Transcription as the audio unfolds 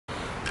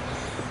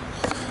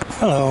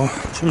Hello,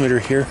 Jim Ritter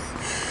here.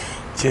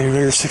 J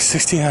Ritter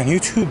 660 on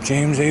YouTube,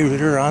 James A.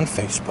 Ritter on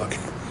Facebook.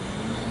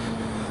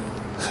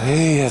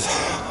 Today is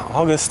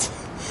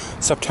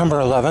September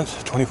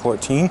 11th,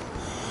 2014.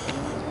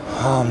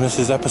 This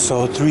is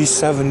episode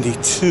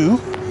 372,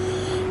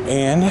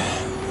 and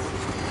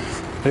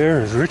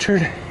there is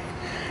Richard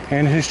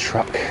and his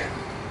truck.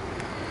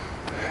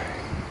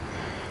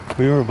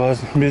 We were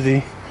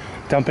busy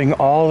dumping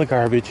all the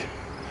garbage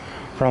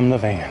from the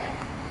van.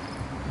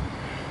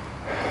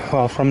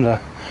 Well, from the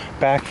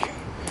back,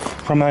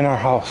 from in our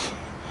house.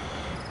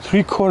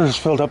 3/4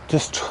 filled up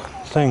this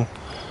thing,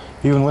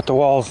 even with the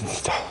walls and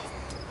stuff.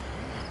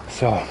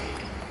 So,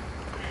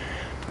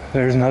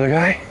 there's another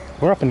guy.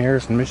 We're up in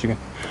Harrison, Michigan.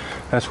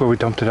 That's where we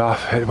dumped it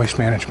off at Waste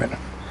Management.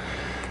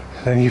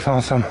 Then he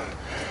found some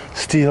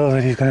steel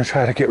that he's going to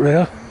try to get rid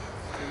of.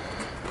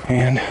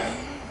 And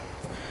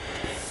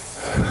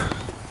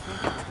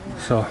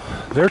so,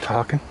 they're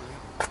talking.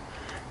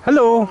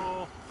 Hello.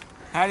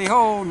 Howdy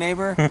ho,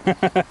 neighbor.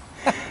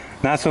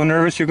 Not so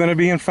nervous you're going to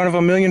be in front of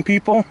 1 million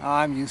people? Oh,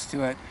 I'm used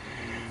to it.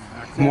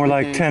 More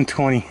like 10,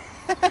 20.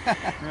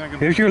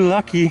 If you're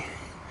lucky,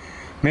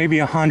 maybe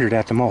 100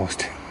 at the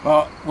most.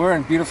 Well, we're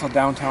in beautiful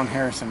downtown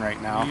Harrison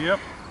right now. Yep.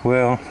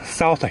 Well,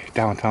 south of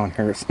downtown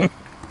Harrison.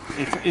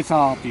 It's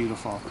all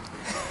beautiful.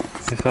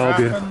 It's all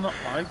beautiful.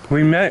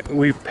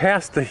 We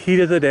passed the heat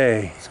of the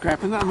day.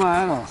 Scrapping the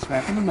metal,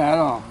 scrapping the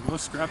metal. We'll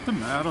scrap the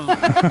metal.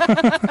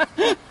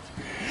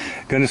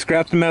 Gonna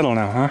scrap the metal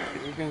now, huh?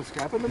 We're gonna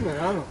scrap the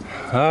metal.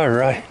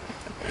 Alright.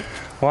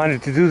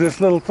 Wanted to do this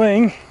little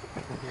thing.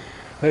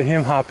 Let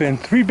him hop in.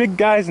 3 big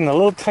guys in a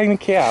little tiny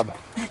cab.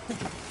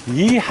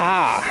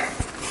 Yeehaw!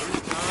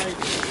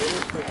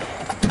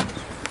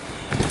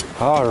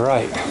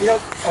 Alright. You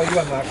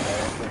unlocked that.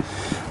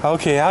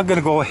 Okay, I'm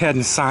gonna go ahead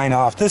and sign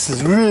off. This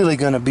is really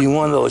gonna be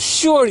one of those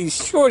shorty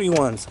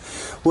ones.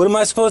 What am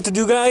I supposed to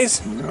do,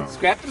 guys? No.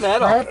 Scrap the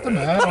metal. Scrap the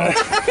metal.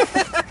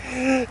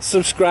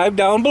 Subscribe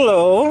down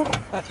below.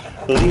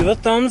 Leave a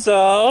thumbs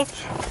up.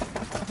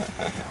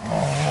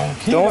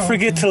 Don't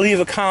forget to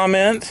leave a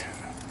comment.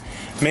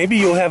 Maybe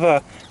you'll have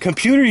a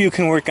computer you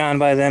can work on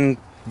by then,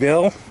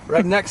 Bill.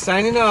 Redneck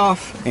signing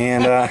off.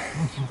 And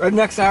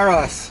Rednecks are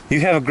us. You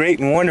have a great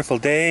and wonderful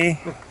day.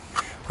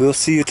 We'll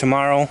see you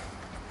tomorrow.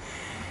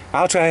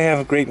 I'll try to have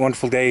a great,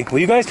 wonderful day. Will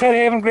you guys try to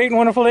have a great and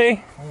wonderful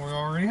day? Well, we're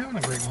already having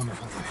a great,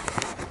 wonderful day.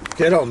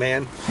 Ditto,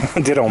 man.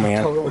 Ditto,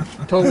 man.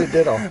 Totally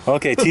ditto.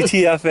 Okay,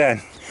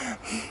 TTFN.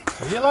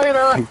 See you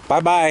later.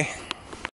 Bye-bye.